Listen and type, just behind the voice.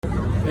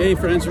Hey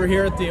friends, we're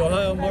here at the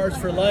Ohio March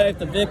for Life.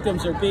 The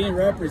victims are being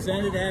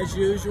represented as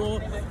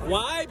usual.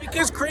 Why?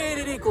 Because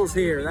Created Equals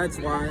here. That's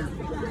why.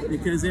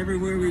 Because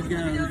everywhere we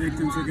go, the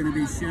victims are going to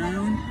be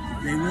shown.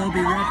 They will be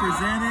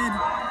represented.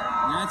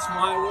 That's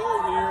why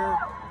we're here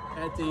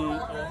at the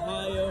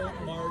Ohio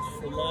March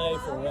for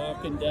Life. We're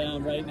walking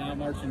down right now,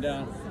 marching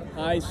down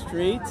High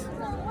Street.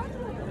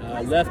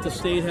 Left the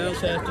State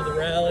House after the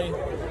rally,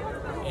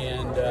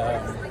 and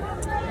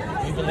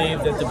we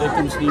believe that the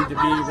victims need to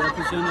be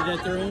represented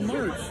at their own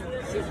march,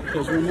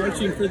 because we're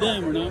marching for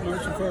them, we're not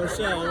marching for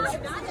ourselves.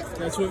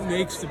 That's what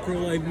makes the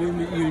pro-life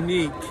movement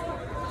unique,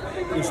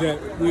 is that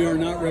we are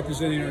not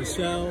representing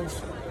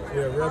ourselves,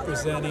 we are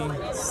representing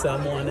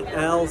someone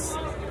else.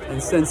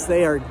 And since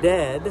they are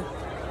dead,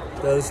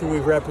 those who we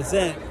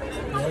represent,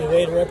 the only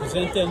way to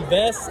represent them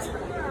best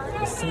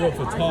is through a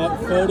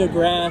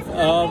photograph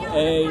of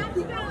a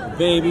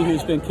baby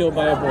who's been killed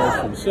by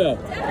abortion. So,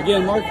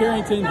 again, Mark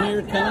Harrington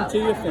here, coming to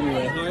you from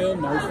the Ohio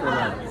March for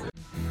Life.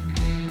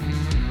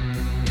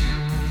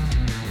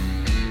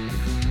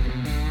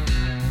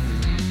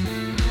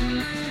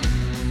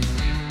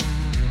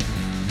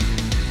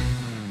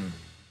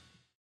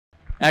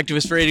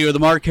 Activist Radio, the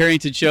Mark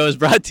Harrington Show, is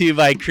brought to you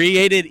by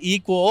Created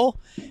Equal,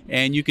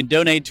 and you can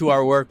donate to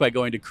our work by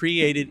going to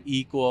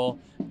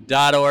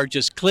createdequal.org.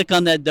 Just click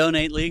on that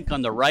donate link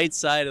on the right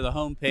side of the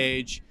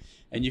homepage,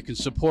 and you can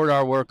support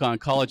our work on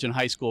college and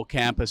high school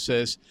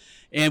campuses.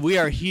 And we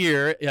are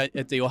here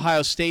at the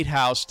Ohio State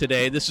House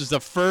today. This is the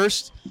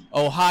first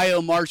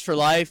Ohio March for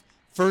Life,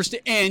 first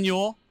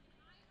annual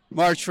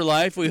March for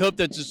Life. We hope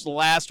that's just the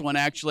last one,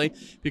 actually,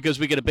 because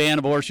we get to ban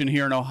abortion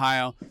here in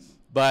Ohio.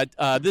 But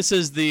this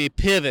is the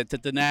pivot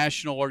that the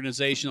national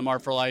organization, the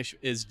March for Life,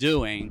 is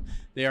doing.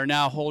 They are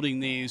now holding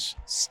these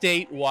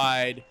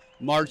statewide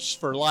March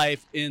for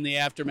Life in the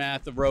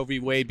aftermath of Roe v.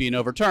 Wade being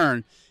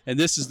overturned. And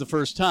this is the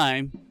first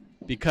time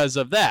because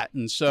of that.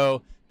 And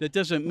so that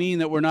doesn't mean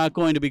that we're not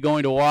going to be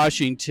going to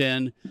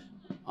Washington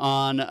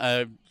on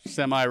a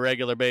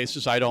semi-regular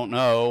basis. I don't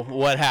know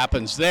what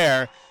happens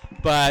there,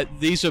 but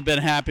these have been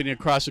happening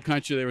across the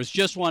country. There was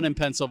just one in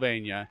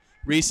Pennsylvania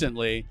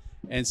recently,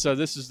 and so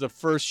this is the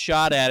first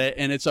shot at it,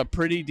 and it's a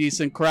pretty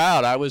decent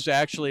crowd. I was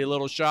actually a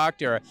little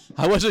shocked here.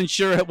 I wasn't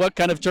sure what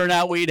kind of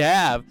turnout we'd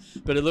have,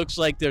 but it looks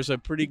like there's a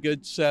pretty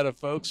good set of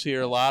folks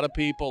here. A lot of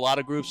people, a lot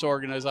of groups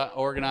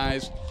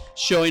organized,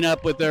 showing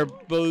up with their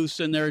booths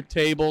and their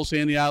tables,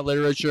 handing out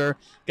literature,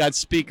 got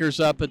speakers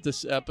up at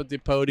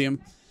the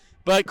podium.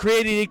 But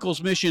Created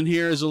Equal's mission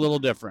here is a little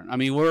different. I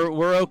mean,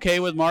 we're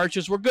okay with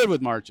marches. We're good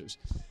with marches.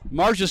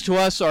 Marches to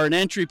us are an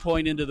entry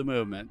point into the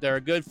movement. They're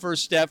a good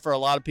first step for a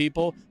lot of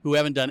people who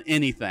haven't done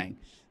anything.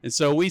 And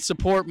so we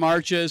support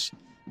marches.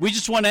 We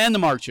just want to end the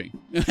marching.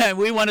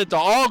 We want it to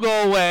all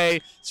go away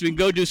so we can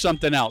go do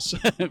something else,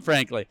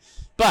 frankly.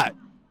 But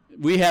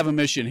we have a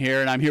mission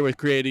here, and I'm here with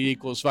Created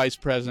Equal's Vice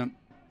President,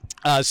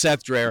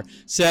 Seth Dreher.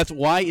 Seth,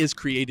 why is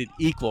Created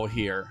Equal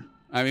here?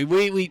 I mean,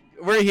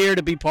 we're here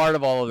to be part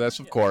of all of this,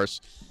 of course,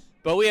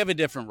 but we have a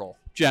different role,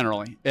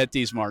 generally, at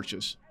these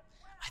marches.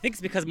 I think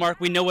it's because, Mark,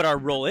 we know what our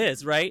role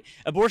is, right?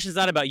 Abortion is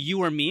not about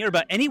you or me or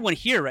about anyone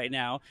here right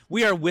now.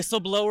 We are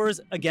whistleblowers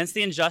against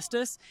the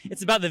injustice.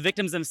 It's about the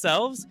victims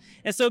themselves.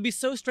 And so it'd be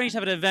so strange to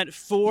have an event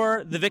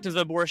for the victims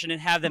of abortion and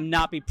have them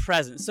not be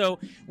present. So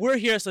we're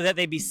here so that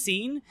they be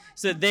seen,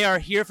 so that they are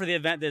here for the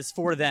event that is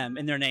for them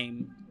in their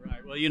name.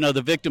 Right. Well, you know,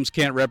 the victims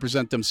can't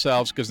represent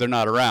themselves because they're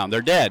not around.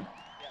 They're dead,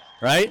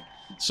 right?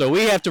 So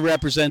we have to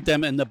represent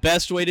them, and the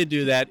best way to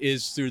do that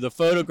is through the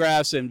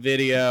photographs and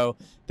video.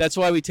 That's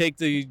why we take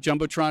the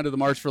Jumbotron to the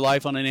March for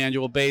Life on an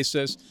annual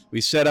basis. We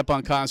set up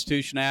on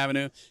Constitution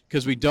Avenue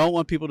because we don't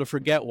want people to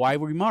forget why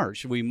we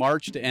march. We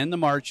march to end the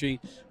marching.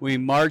 We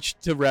march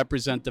to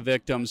represent the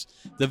victims.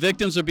 The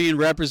victims are being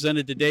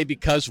represented today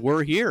because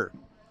we're here.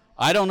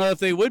 I don't know if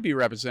they would be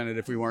represented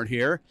if we weren't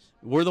here.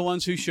 We're the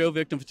ones who show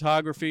victim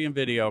photography and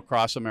video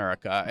across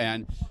America.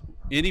 And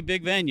any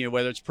big venue,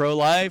 whether it's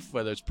pro-life,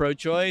 whether it's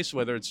pro-choice,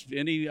 whether it's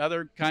any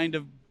other kind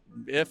of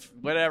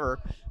whatever,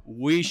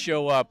 we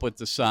show up with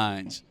the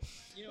signs.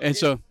 And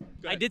so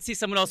I did see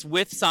someone else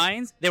with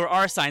signs. They were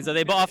our signs, though.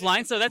 They bought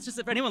offline. So that's just,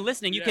 if anyone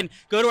listening, you can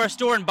go to our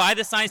store and buy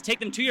the signs, take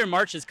them to your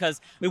marches,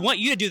 because we want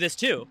you to do this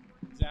too.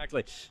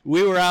 Exactly.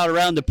 We were out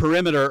around the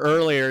perimeter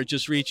earlier,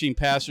 just reaching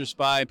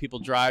passersby and people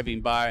driving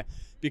by,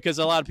 because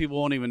a lot of people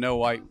won't even know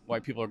why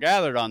people are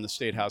gathered on the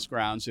State House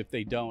grounds if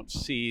they don't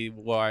see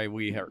why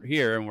we are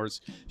here, and we're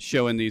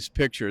showing these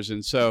pictures.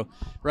 And so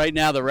right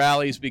now the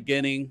rally's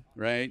beginning,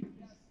 right?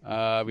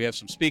 We have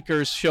some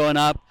speakers showing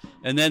up,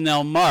 and then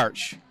they'll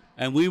march.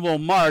 And we will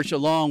march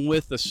along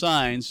with the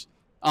signs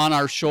on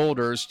our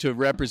shoulders to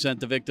represent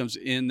the victims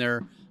in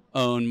their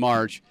own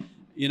march.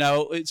 You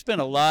know, it's been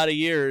a lot of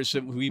years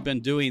that we've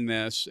been doing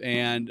this.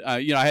 And,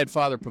 I had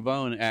Father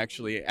Pavone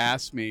actually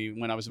ask me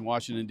when I was in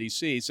Washington,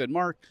 D.C., he said,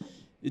 Mark,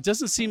 it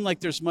doesn't seem like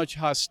there's much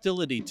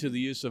hostility to the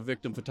use of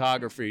victim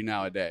photography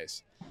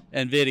nowadays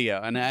and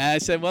video. And I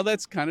said, well,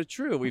 that's kind of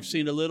true. We've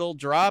seen a little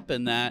drop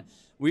in that.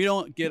 We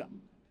don't get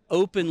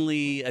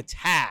openly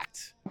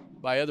attacked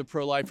by other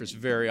pro-lifers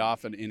very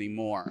often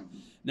anymore.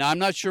 Now, I'm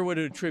not sure what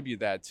to attribute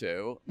that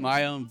to.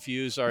 My own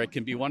views are it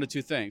can be one of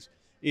two things.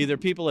 Either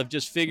people have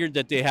just figured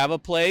that they have a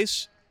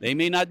place, they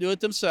may not do it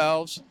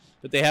themselves,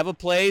 but they have a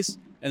place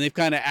and they've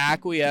kind of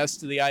acquiesced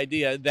to the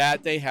idea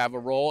that they have a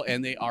role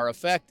and they are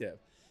effective.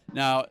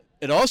 Now,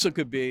 it also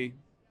could be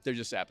they're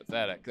just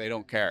apathetic. They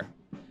don't care.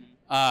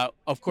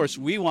 Of course,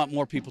 we want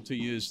more people to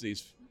use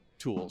these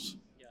tools.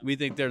 We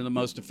think they're the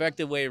most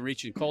effective way of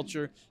reaching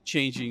culture,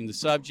 changing the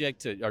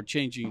subject, or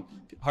changing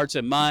hearts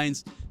and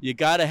minds. You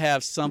got to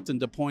have something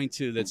to point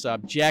to that's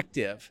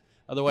objective.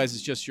 Otherwise,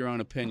 it's just your own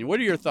opinion.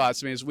 What are your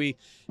thoughts? I mean,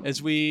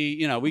 as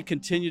we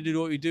continue to do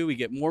what we do, we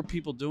get more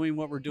people doing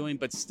what we're doing,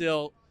 but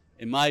still,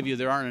 in my view,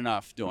 there aren't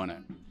enough doing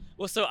it.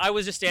 Well, so I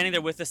was just standing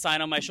there with the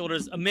sign on my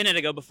shoulders a minute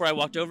ago before I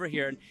walked over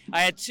here, and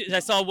I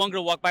saw one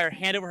girl walk by, her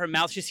hand over her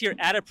mouth. She's here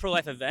at a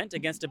pro-life event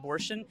against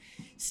abortion.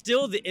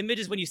 Still, the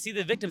images, when you see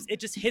the victims, it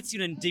just hits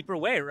you in a deeper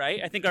way,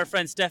 right? I think our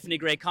friend Stephanie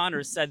Gray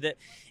Connors said that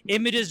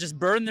images just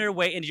burn their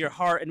way into your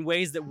heart in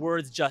ways that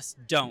words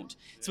just don't.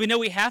 So we know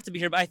we have to be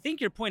here, but I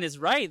think your point is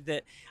right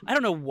that I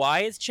don't know why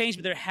it's changed,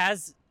 but there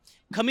has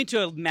coming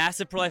to a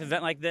massive pro-life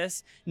event like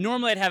this,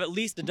 normally I'd have at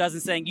least a dozen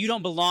saying, you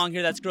don't belong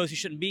here, that's gross, you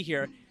shouldn't be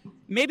here.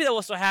 Maybe that will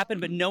also happen,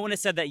 but no one has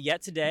said that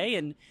yet today,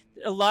 and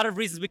a lot of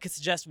reasons we could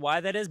suggest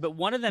why that is, but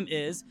one of them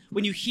is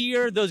when you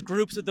hear those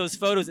groups with those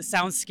photos, it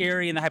sounds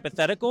scary and the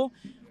hypothetical.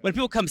 When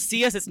people come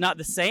see us, it's not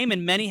the same,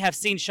 and many have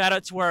seen, shout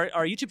out to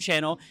our YouTube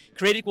channel,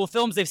 Create Equal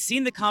Films, they've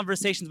seen the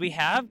conversations we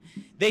have.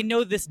 They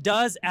know this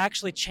does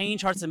actually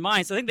change hearts and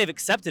minds, so I think they've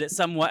accepted it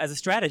somewhat as a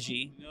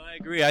strategy. No, I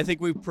agree. I think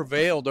we've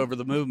prevailed over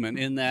the movement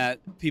in that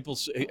people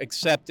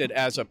accept it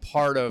as a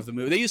part of the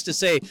movement. They used to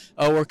say,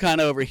 oh, we're kind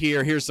of over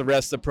here, here's the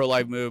rest of the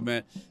pro-life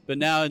movement, but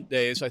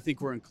nowadays I think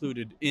we're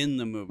included in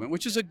the movement,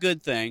 which is a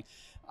good thing.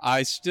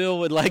 I still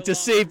would like to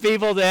see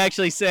people to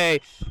actually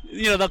say,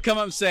 they'll come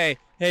up and say,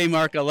 hey,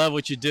 Mark, I love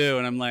what you do.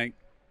 And I'm like,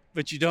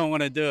 but you don't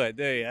want to do it,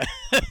 do you?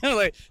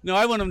 Like, no,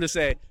 I want them to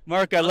say,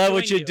 Mark, I love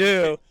what you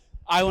do.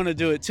 I want to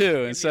do it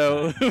too. And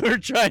so we're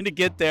trying to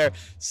get there.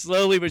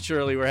 Slowly but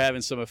surely, we're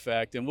having some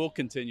effect. And we'll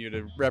continue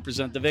to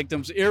represent the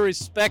victims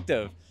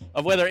irrespective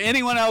of whether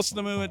anyone else in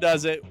the movement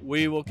does it.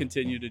 We will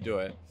continue to do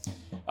it.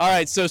 All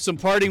right, so some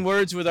parting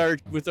words with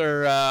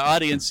our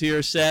audience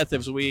here, Seth,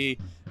 as we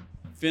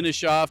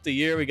finish off the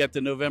year. We got the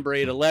November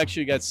 8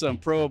 election. We got some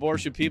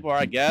pro-abortion people,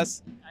 I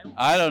guess.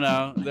 I don't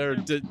know.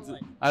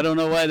 I don't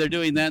know why they're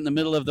doing that in the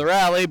middle of the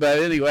rally, but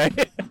anyway,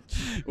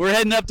 we're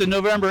heading up to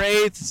November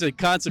 8th. It's a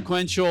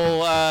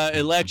consequential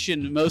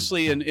election,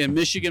 mostly in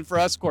Michigan for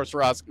us, of course,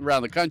 for us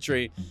around the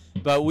country.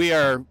 But we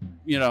are,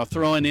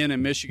 throwing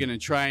in Michigan and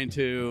trying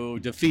to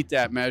defeat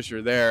that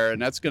measure there,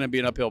 and that's going to be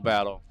an uphill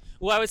battle.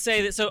 Well, I would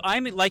say that, so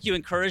I'm, like you,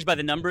 encouraged by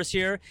the numbers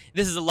here.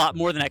 This is a lot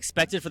more than I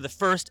expected for the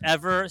first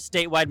ever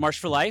statewide March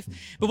for Life.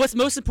 But what's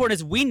most important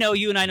is we know,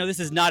 you and I know, this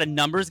is not a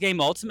numbers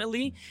game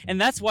ultimately. And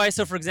that's why,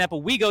 so for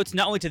example, we go to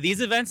not only to these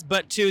events,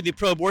 but to the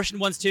pro-abortion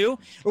ones too,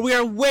 where we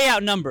are way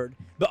outnumbered.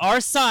 But our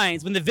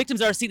signs, when the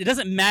victims are seen, it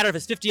doesn't matter if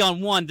it's 50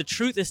 on 1, the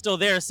truth is still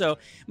there. So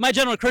my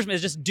general encouragement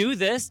is just do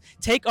this,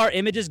 take our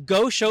images,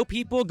 go show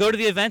people, go to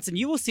the events, and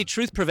you will see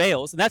truth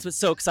prevails. And that's what's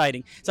so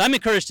exciting. So I'm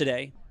encouraged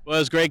today. Well,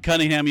 as Greg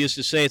Cunningham used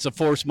to say, it's a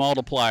force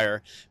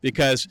multiplier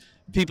because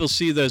people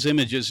see those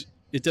images.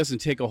 It doesn't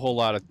take a whole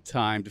lot of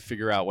time to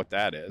figure out what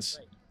that is.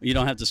 Right. You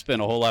don't have to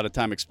spend a whole lot of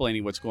time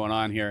explaining what's going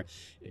on here.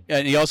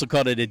 And he also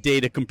called it a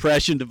data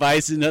compression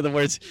device. In other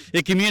words,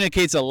 it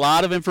communicates a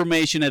lot of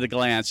information at a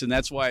glance, and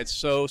that's why it's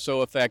so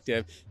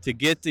effective to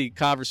get the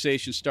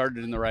conversation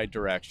started in the right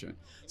direction.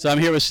 So I'm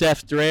here with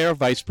Seth Dreher,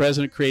 Vice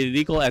President, Created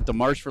Equal at the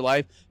March for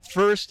Life.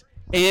 First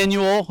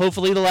annual,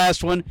 hopefully the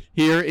last one,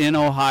 here in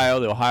Ohio,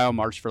 the Ohio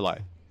March for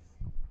Life.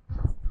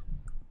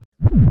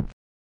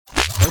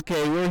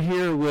 Okay, we're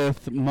here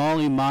with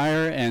Molly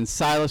Meyer and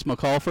Silas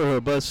McAuliffe, who are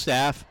both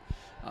staff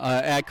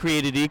at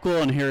Created Equal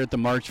and here at the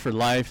March for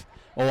Life,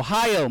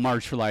 Ohio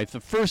March for Life, the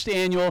first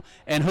annual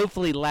and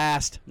hopefully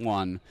last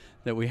one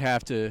that we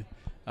have to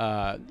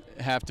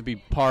be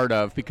part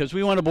of because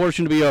we want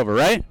abortion to be over,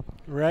 right?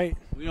 Right.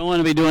 We don't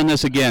want to be doing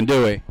this again,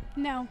 do we?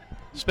 No.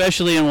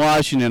 Especially in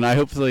Washington.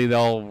 Hopefully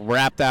they'll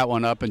wrap that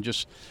one up and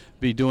just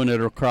be doing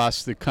it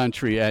across the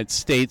country at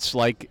states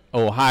like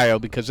Ohio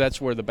because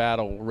that's where the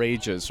battle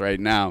rages right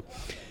now.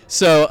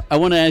 So I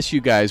want to ask you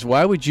guys,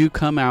 why would you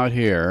come out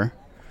here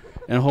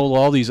and hold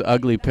all these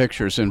ugly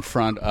pictures in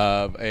front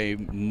of a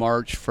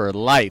March for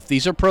Life?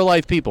 These are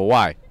pro-life people.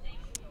 Why?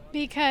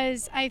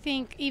 Because I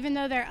think even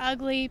though they're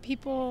ugly,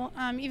 people,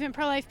 even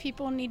pro-life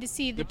people need to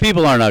see the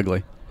people aren't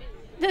ugly.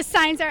 The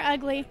signs are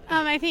ugly.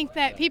 I think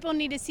that people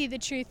need to see the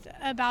truth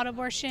about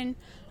abortion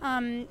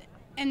and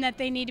that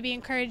they need to be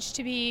encouraged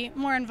to be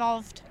more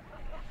involved.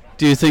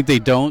 Do you think they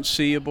don't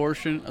see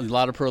abortion? A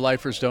lot of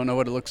pro-lifers don't know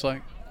what it looks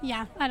like?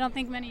 Yeah, I don't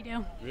think many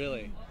do.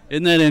 Really?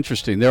 Isn't that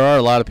interesting? There are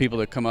a lot of people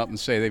that come up and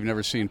say they've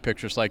never seen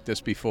pictures like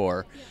this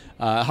before.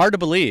 Hard to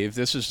believe.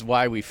 This is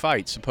why we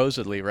fight,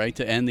 supposedly, right,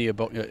 to end the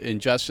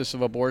injustice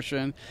of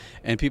abortion.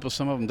 And people,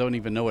 some of them don't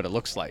even know what it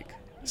looks like.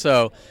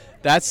 So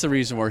that's the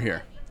reason we're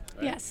here.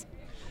 Right? Yes.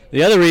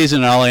 The other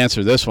reason, and I'll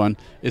answer this one,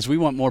 is we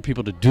want more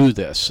people to do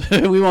this.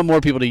 We want more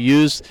people to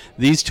use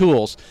these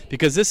tools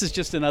because this is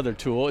just another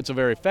tool. It's a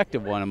very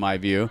effective one in my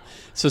view.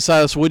 So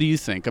Silas, what do you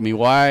think? I mean,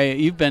 why?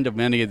 You've been to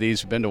many of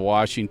these. We've been to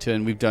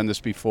Washington. We've done this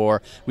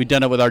before. We've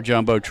done it with our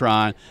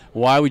Jumbotron.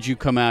 Why would you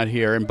come out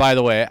here? And by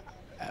the way,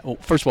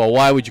 first of all,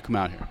 why would you come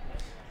out here?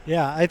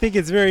 Yeah, I think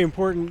it's very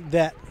important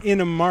that in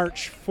a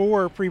march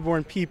for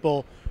preborn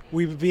people,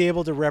 we be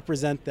able to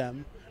represent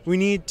them. We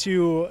need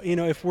to,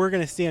 if we're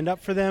going to stand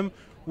up for them,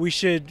 we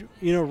should,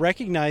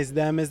 recognize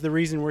them as the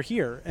reason we're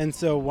here. And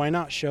so why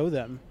not show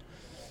them?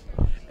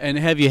 And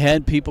have you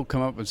had people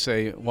come up and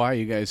say, why are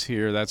you guys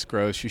here? That's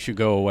gross. You should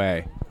go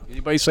away.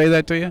 Anybody say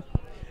that to you?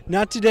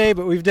 Not today,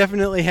 but we've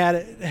definitely had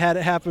it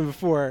happen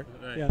before.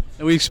 Right. Yeah.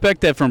 And we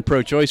expect that from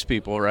pro-choice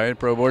people, right?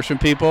 Pro-abortion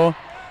people.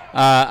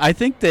 I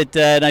think that,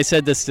 and I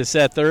said this to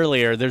Seth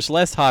earlier, there's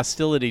less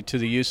hostility to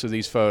the use of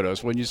these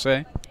photos, wouldn't you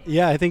say?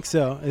 Yeah, I think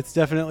so. It's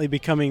definitely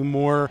becoming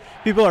more,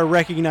 people are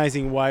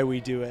recognizing why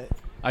we do it.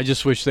 I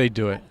just wish they'd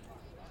do it.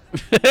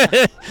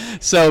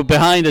 So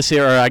behind us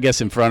here, or I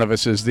guess in front of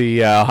us, is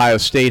the Ohio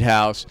State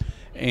House.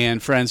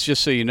 And friends,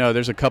 just so you know,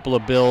 there's a couple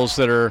of bills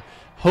that are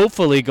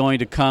hopefully going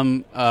to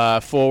come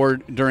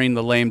forward during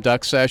the lame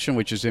duck session,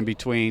 which is in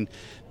between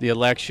the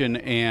election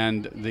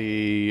and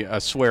the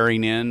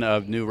swearing in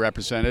of new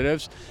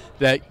representatives,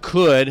 that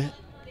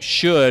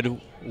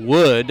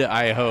would,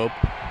 I hope,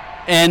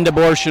 end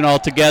abortion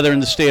altogether in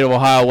the state of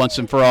Ohio once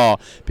and for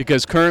all.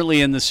 Because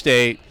currently in the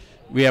state,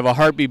 we have a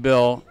heartbeat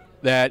bill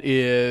that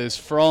is,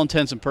 for all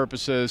intents and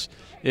purposes,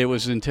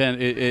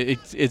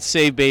 it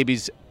saved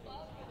babies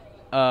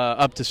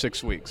up to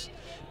 6 weeks.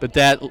 But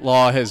that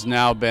law has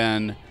now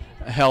been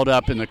held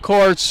up in the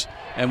courts,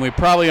 and we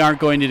probably aren't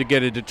going to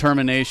get a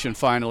determination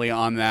finally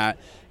on that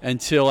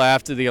until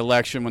after the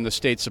election when the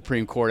state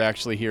Supreme Court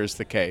actually hears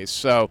the case.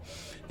 So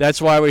that's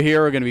why we're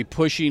here. We're going to be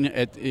pushing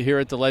here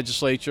at the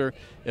legislature.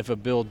 If a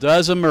bill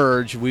does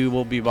emerge, we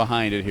will be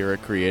behind it here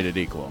at Created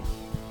Equal.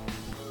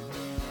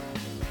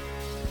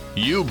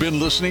 You've been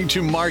listening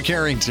to Mark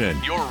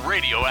Harrington, your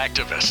radio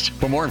activist.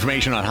 For more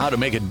information on how to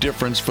make a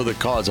difference for the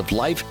cause of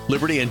life,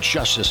 liberty, and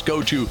justice,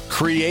 go to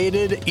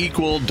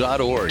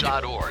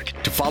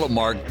createdequal.org. To follow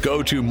Mark,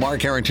 go to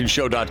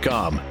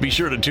markharringtonshow.com. Be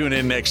sure to tune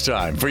in next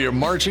time for your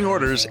marching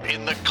orders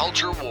in the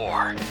culture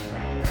war.